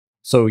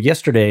So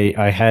yesterday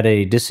I had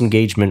a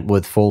disengagement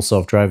with full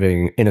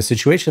self-driving in a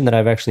situation that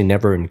I've actually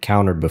never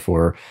encountered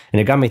before. And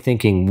it got me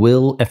thinking,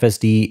 will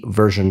FSD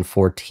version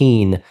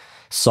 14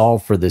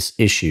 solve for this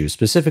issue?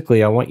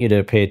 Specifically, I want you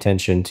to pay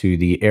attention to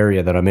the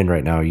area that I'm in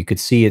right now. You could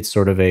see it's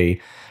sort of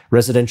a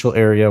residential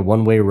area,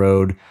 one-way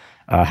road,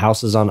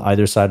 houses on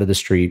either side of the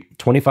street,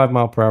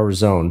 25-mile-per-hour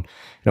zone.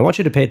 And I want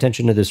you to pay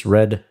attention to this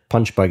red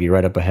punch buggy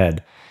right up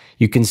ahead.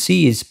 You can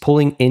see he's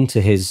pulling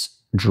into his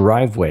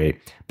driveway,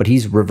 but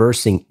he's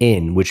reversing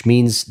in, which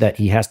means that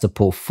he has to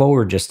pull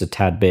forward just a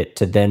tad bit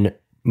to then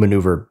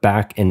maneuver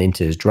back and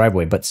into his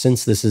driveway. But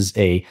since this is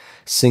a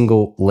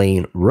single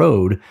lane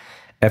road,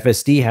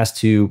 FSD has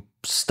to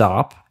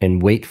stop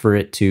and wait for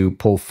it to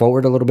pull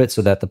forward a little bit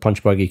so that the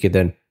punch buggy could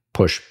then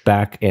push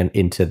back and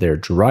into their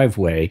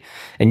driveway.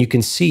 And you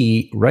can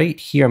see right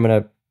here, I'm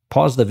going to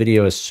pause the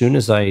video as soon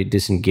as I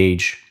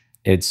disengage.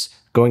 It's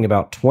going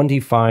about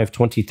 25,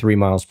 23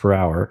 miles per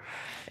hour.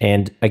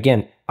 And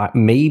again,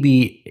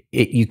 maybe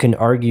you can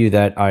argue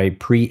that I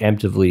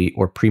preemptively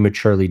or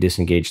prematurely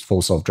disengaged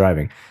full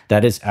self-driving.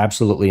 That is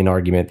absolutely an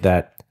argument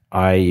that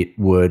I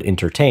would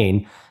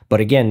entertain. But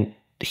again,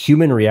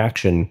 human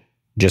reaction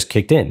just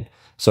kicked in.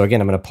 So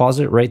again, I'm going to pause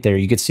it right there.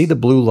 You can see the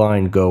blue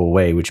line go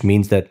away, which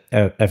means that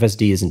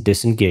FSD isn't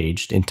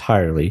disengaged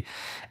entirely.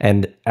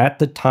 And at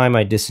the time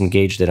I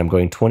disengaged it, I'm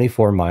going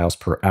 24 miles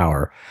per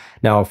hour.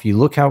 Now, if you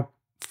look how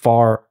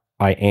far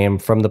I am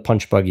from the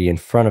punch buggy in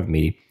front of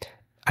me,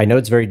 I know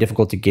it's very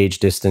difficult to gauge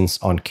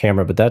distance on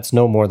camera, but that's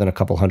no more than a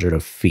couple hundred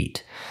of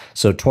feet.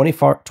 So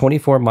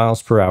 24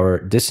 miles per hour,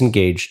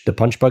 disengaged, the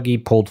punch buggy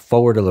pulled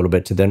forward a little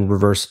bit to then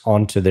reverse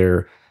onto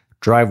their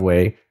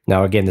driveway.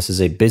 Now, again, this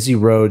is a busy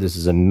road. This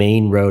is a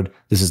main road.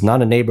 This is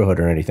not a neighborhood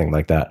or anything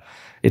like that.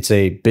 It's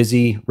a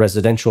busy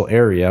residential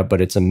area,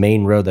 but it's a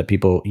main road that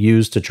people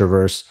use to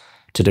traverse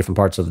to different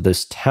parts of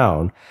this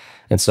town.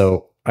 And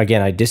so,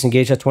 again, I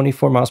disengaged at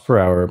 24 miles per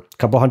hour, a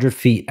couple hundred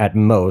feet at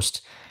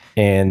most.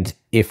 And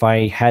if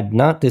I had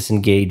not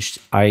disengaged,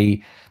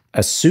 I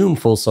assume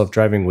full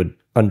self-driving would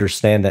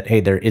understand that, hey,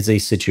 there is a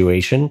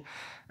situation.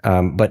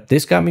 But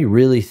this got me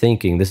really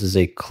thinking. This is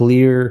a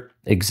clear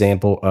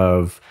example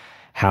of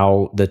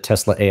how the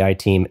Tesla AI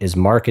team is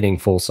marketing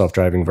full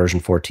self-driving version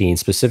 14.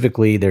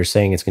 Specifically, they're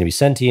saying it's going to be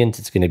sentient.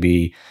 It's going to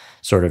be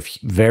sort of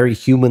very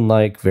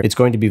human-like. It's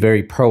going to be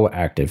very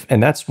proactive.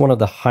 And that's one of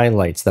the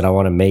highlights that I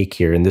want to make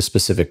here in this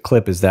specific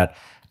clip, is that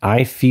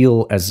I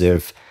feel as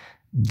if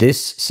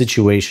this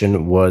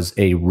situation was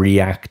a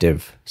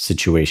reactive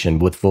situation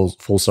with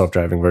full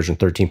self-driving version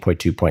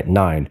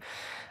 13.2.9.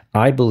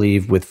 I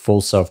believe with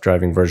full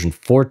self-driving version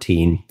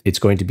 14, it's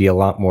going to be a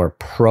lot more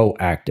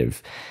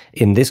proactive.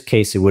 In this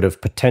case, it would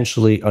have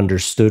potentially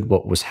understood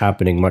what was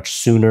happening much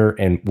sooner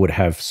and would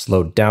have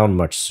slowed down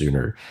much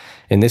sooner.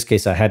 In this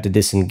case, I had to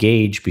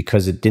disengage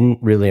because it didn't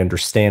really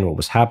understand what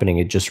was happening.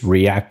 It just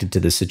reacted to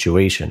the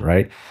situation,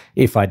 right?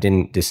 If I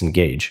didn't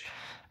disengage.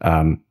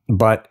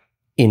 But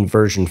in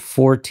version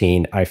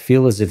 14, I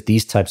feel as if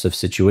these types of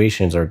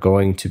situations are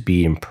going to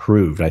be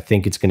improved. I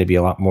think it's going to be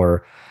a lot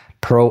more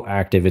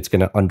proactive. It's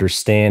going to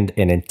understand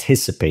and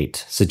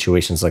anticipate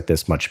situations like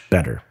this much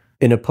better.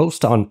 In a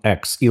post on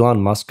X,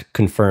 Elon Musk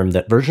confirmed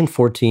that version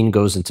 14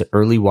 goes into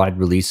early wide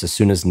release as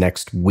soon as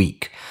next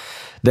week.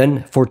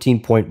 Then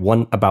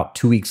 14.1 about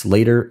 2 weeks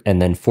later,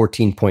 and then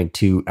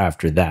 14.2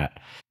 after that.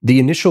 The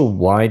initial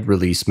wide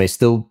release may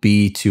still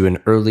be to an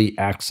early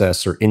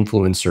access or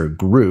influencer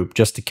group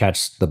just to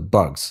catch the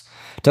bugs.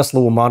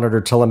 Tesla will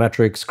monitor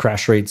telemetrics,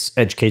 crash rates,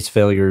 edge case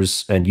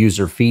failures, and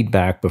user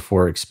feedback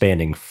before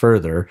expanding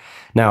further.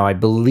 Now, I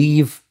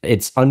believe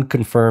it's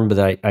unconfirmed,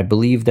 but I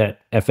believe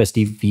that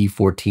FSD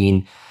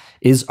V14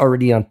 is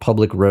already on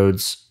public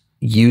roads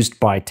used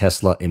by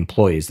Tesla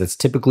employees. That's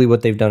typically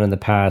what they've done in the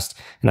past,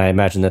 and I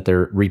imagine that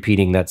they're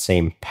repeating that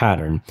same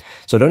pattern.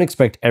 So don't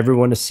expect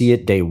everyone to see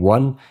it day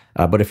one,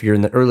 but if you're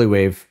in the early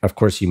wave, of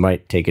course, you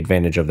might take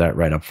advantage of that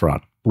right up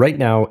front. Right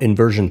now, in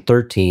version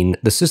 13,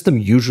 the system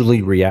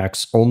usually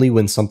reacts only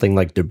when something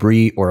like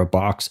debris or a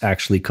box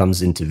actually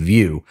comes into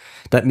view.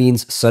 That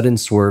means sudden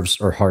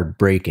swerves or hard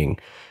braking.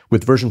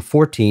 With version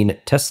 14,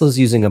 Tesla's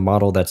using a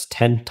model that's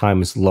 10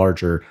 times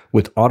larger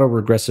with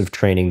auto-regressive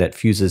training that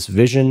fuses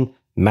vision,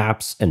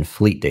 maps, and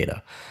fleet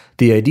data.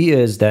 The idea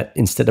is that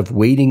instead of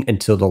waiting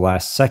until the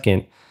last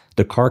second,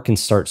 the car can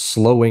start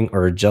slowing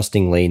or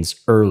adjusting lanes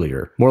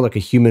earlier, more like a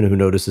human who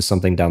notices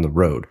something down the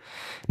road.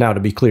 Now, to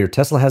be clear,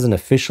 Tesla hasn't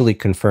officially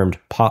confirmed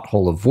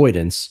pothole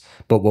avoidance,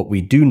 but what we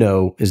do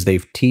know is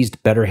they've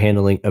teased better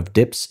handling of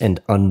dips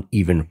and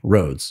uneven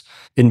roads.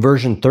 In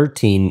version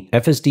 13,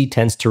 FSD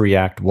tends to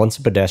react once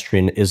a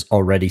pedestrian is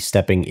already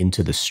stepping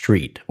into the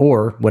street,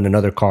 or when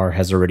another car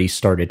has already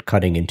started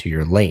cutting into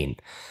your lane.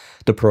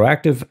 The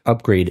proactive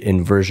upgrade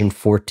in version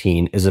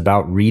 14 is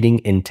about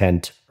reading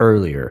intent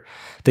earlier.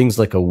 Things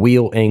like a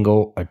wheel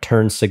angle, a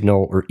turn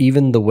signal, or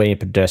even the way a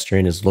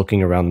pedestrian is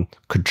looking around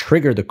could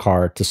trigger the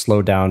car to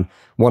slow down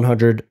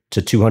 100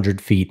 to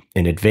 200 feet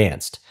in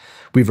advance.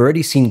 We've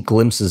already seen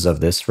glimpses of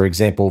this. For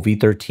example,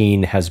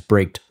 V13 has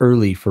braked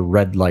early for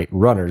red light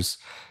runners,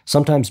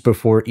 sometimes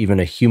before even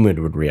a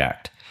human would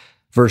react.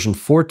 Version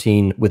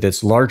 14, with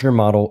its larger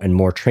model and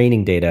more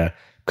training data,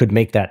 could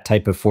make that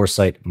type of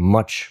foresight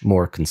much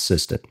more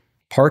consistent.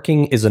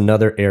 Parking is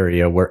another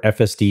area where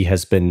FSD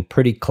has been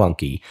pretty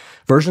clunky.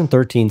 Version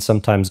 13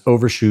 sometimes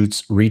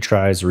overshoots,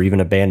 retries, or even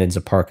abandons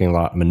a parking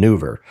lot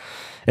maneuver.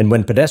 And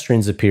when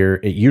pedestrians appear,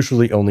 it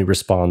usually only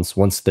responds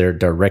once they're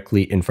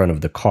directly in front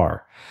of the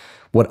car.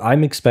 What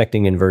I'm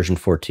expecting in version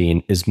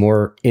 14 is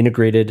more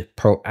integrated,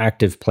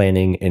 proactive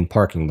planning in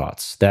parking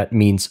lots. That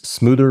means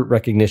smoother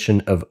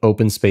recognition of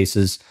open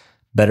spaces,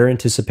 better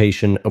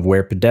anticipation of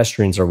where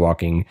pedestrians are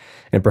walking,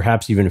 and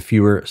perhaps even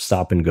fewer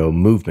stop-and-go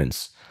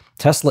movements.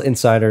 Tesla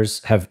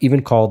insiders have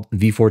even called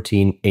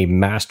V14 a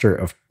master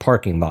of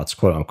parking lots,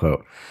 quote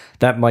unquote.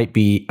 That might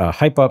be a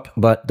hype up,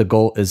 but the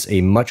goal is a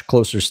much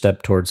closer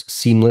step towards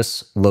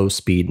seamless,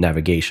 low-speed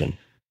navigation.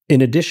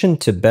 In addition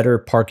to better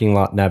parking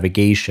lot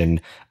navigation,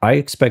 I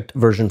expect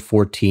version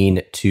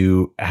 14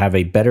 to have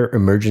a better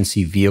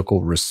emergency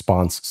vehicle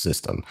response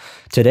system.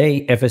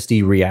 Today,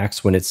 FSD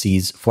reacts when it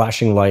sees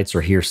flashing lights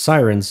or hears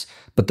sirens,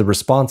 but the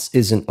response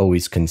isn't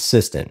always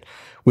consistent.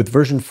 With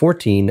version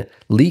 14,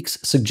 leaks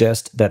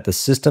suggest that the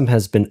system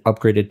has been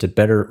upgraded to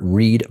better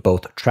read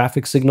both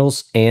traffic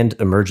signals and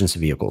emergency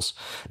vehicles.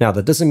 Now,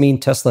 that doesn't mean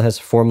Tesla has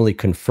formally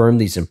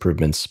confirmed these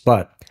improvements,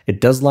 but it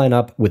does line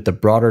up with the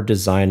broader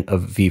design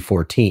of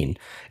V14,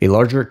 a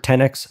larger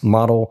 10x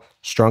model,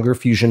 stronger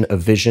fusion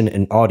of vision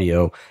and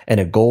audio, and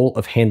a goal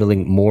of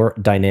handling more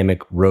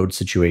dynamic road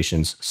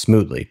situations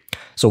smoothly.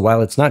 So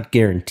while it's not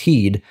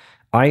guaranteed,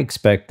 I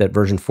expect that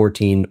version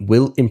 14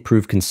 will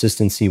improve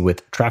consistency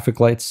with traffic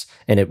lights,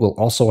 and it will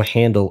also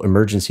handle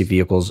emergency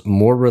vehicles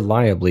more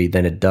reliably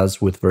than it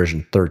does with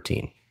version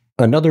 13.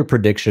 Another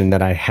prediction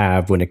that I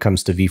have when it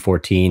comes to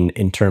V14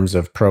 in terms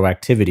of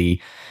proactivity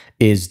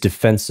is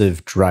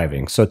defensive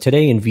driving. So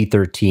today in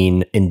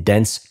V13, in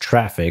dense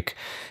traffic,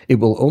 it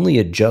will only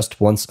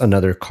adjust once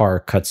another car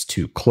cuts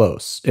too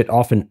close. It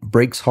often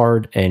brakes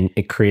hard and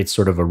it creates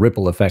sort of a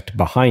ripple effect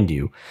behind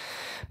you.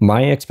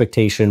 My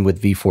expectation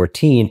with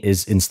V14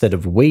 is instead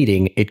of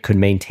waiting, it could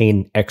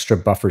maintain extra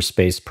buffer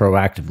space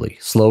proactively,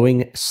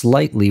 slowing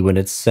slightly when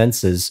it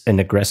senses an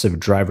aggressive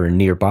driver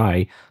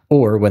nearby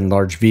or when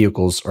large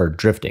vehicles are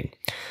drifting.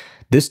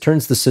 This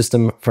turns the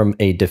system from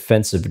a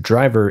defensive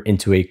driver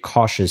into a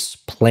cautious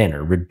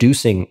planner,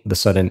 reducing the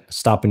sudden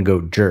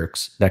stop-and-go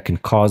jerks that can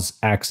cause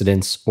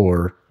accidents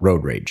or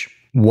road rage.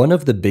 One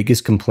of the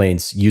biggest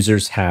complaints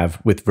users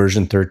have with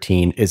version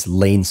 13 is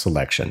lane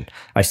selection.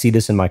 I see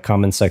this in my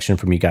comment section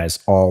from you guys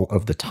all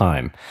of the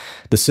time.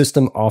 The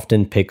system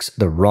often picks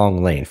the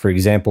wrong lane. For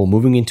example,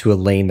 moving into a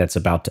lane that's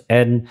about to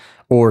end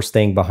or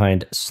staying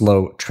behind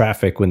slow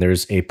traffic when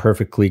there's a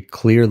perfectly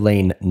clear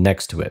lane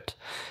next to it.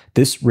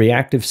 This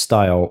reactive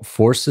style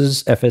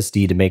forces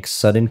FSD to make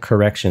sudden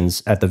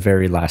corrections at the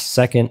very last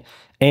second,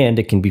 and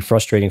it can be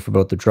frustrating for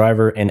both the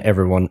driver and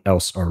everyone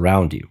else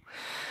around you.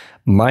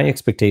 My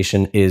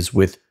expectation is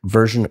with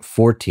version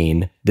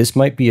 14, this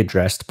might be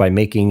addressed by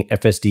making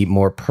FSD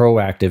more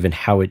proactive in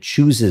how it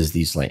chooses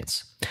these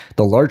lanes.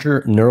 The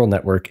larger neural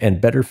network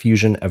and better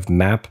fusion of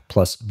map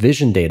plus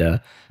vision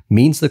data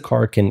means the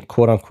car can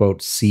quote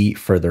unquote see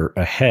further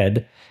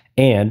ahead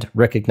and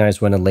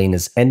recognize when a lane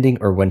is ending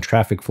or when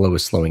traffic flow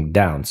is slowing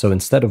down. So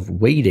instead of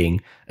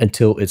waiting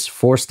until it's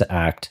forced to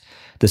act,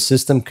 the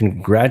system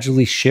can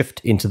gradually shift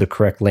into the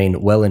correct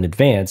lane well in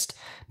advance,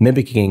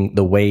 mimicking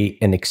the way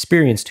an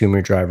experienced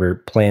human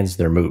driver plans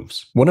their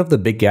moves. One of the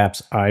big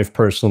gaps I've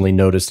personally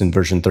noticed in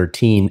version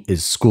 13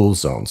 is school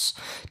zones.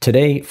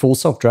 Today, full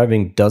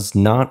self-driving does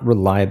not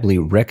reliably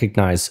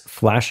recognize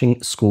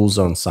flashing school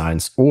zone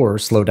signs or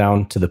slow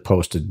down to the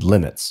posted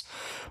limits.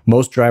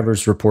 Most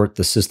drivers report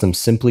the system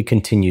simply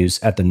continues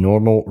at the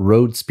normal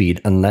road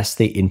speed unless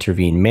they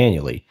intervene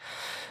manually.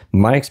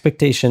 My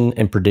expectation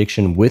and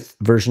prediction with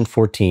version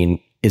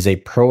 14 is a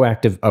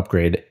proactive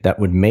upgrade that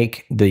would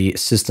make the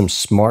system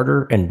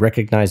smarter and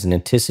recognize and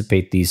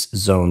anticipate these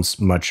zones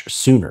much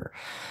sooner.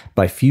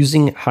 By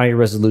fusing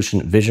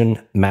high-resolution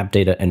vision, map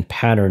data, and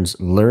patterns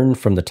learned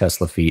from the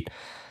Tesla feat,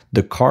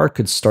 the car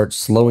could start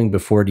slowing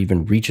before it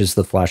even reaches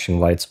the flashing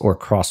lights or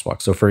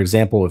crosswalk. So for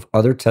example, if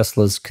other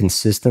Teslas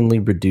consistently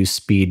reduce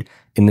speed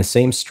in the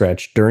same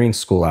stretch during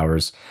school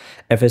hours,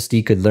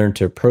 FSD could learn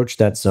to approach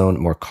that zone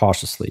more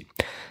cautiously.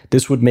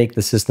 This would make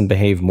the system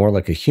behave more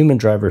like a human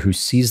driver who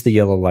sees the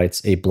yellow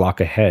lights a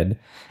block ahead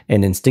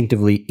and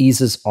instinctively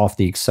eases off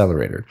the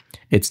accelerator.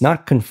 It's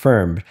not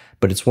confirmed,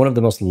 but it's one of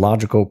the most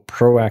logical,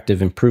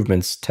 proactive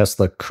improvements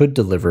Tesla could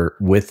deliver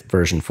with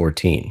version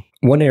 14.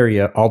 One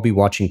area I'll be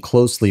watching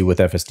closely with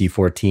FSD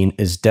 14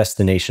 is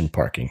destination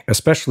parking,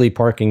 especially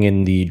parking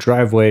in the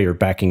driveway or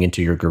backing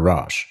into your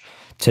garage.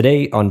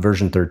 Today on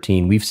version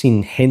 13, we've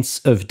seen hints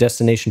of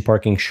destination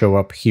parking show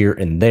up here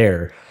and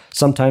there.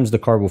 Sometimes the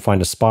car will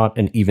find a spot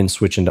and even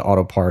switch into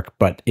auto park,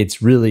 but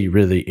it's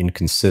really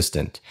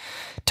inconsistent.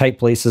 Tight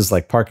places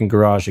like parking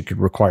garage, it could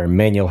require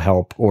manual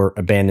help or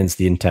abandons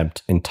the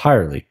attempt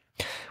entirely.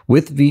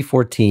 With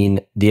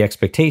V14, the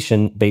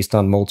expectation, based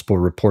on multiple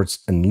reports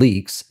and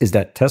leaks, is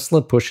that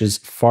Tesla pushes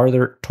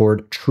farther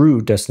toward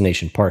true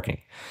destination parking.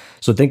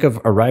 So think of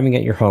arriving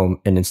at your home,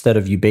 and instead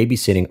of you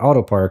babysitting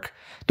auto park,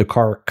 the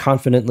car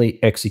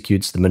confidently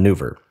executes the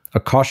maneuver. A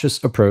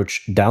cautious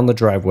approach down the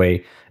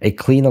driveway, a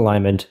clean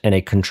alignment, and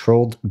a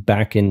controlled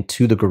back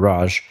into the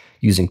garage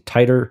using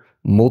tighter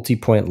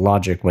multi-point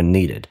logic when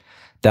needed.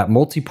 That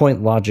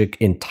multi-point logic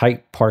in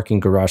tight parking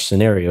garage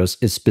scenarios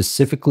is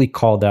specifically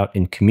called out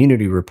in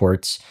community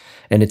reports,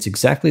 and it's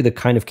exactly the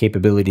kind of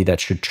capability that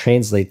should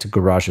translate to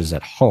garages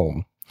at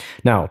home.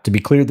 Now, to be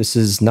clear, this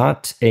is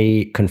not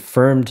a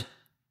confirmed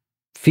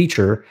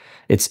feature.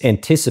 It's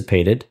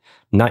anticipated,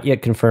 not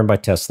yet confirmed by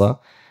Tesla,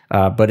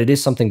 but it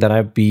is something that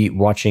I'd be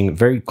watching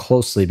very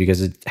closely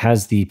because it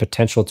has the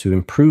potential to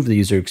improve the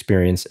user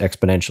experience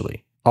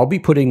exponentially. I'll be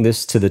putting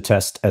this to the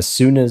test as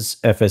soon as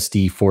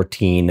FSD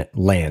 14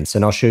 lands,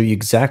 and I'll show you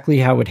exactly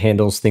how it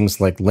handles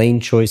things like lane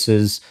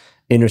choices,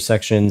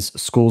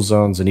 intersections, school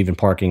zones, and even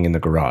parking in the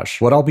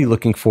garage. What I'll be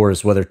looking for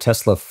is whether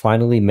Tesla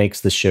finally makes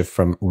the shift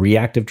from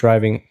reactive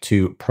driving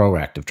to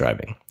proactive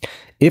driving.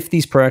 If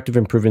these proactive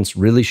improvements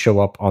really show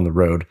up on the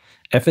road,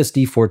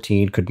 FSD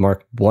 14 could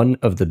mark one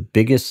of the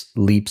biggest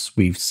leaps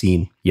we've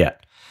seen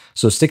yet.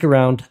 So stick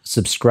around,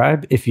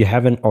 subscribe if you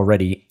haven't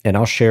already, and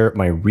I'll share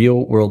my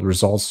real-world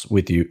results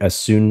with you as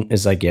soon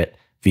as I get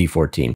V14.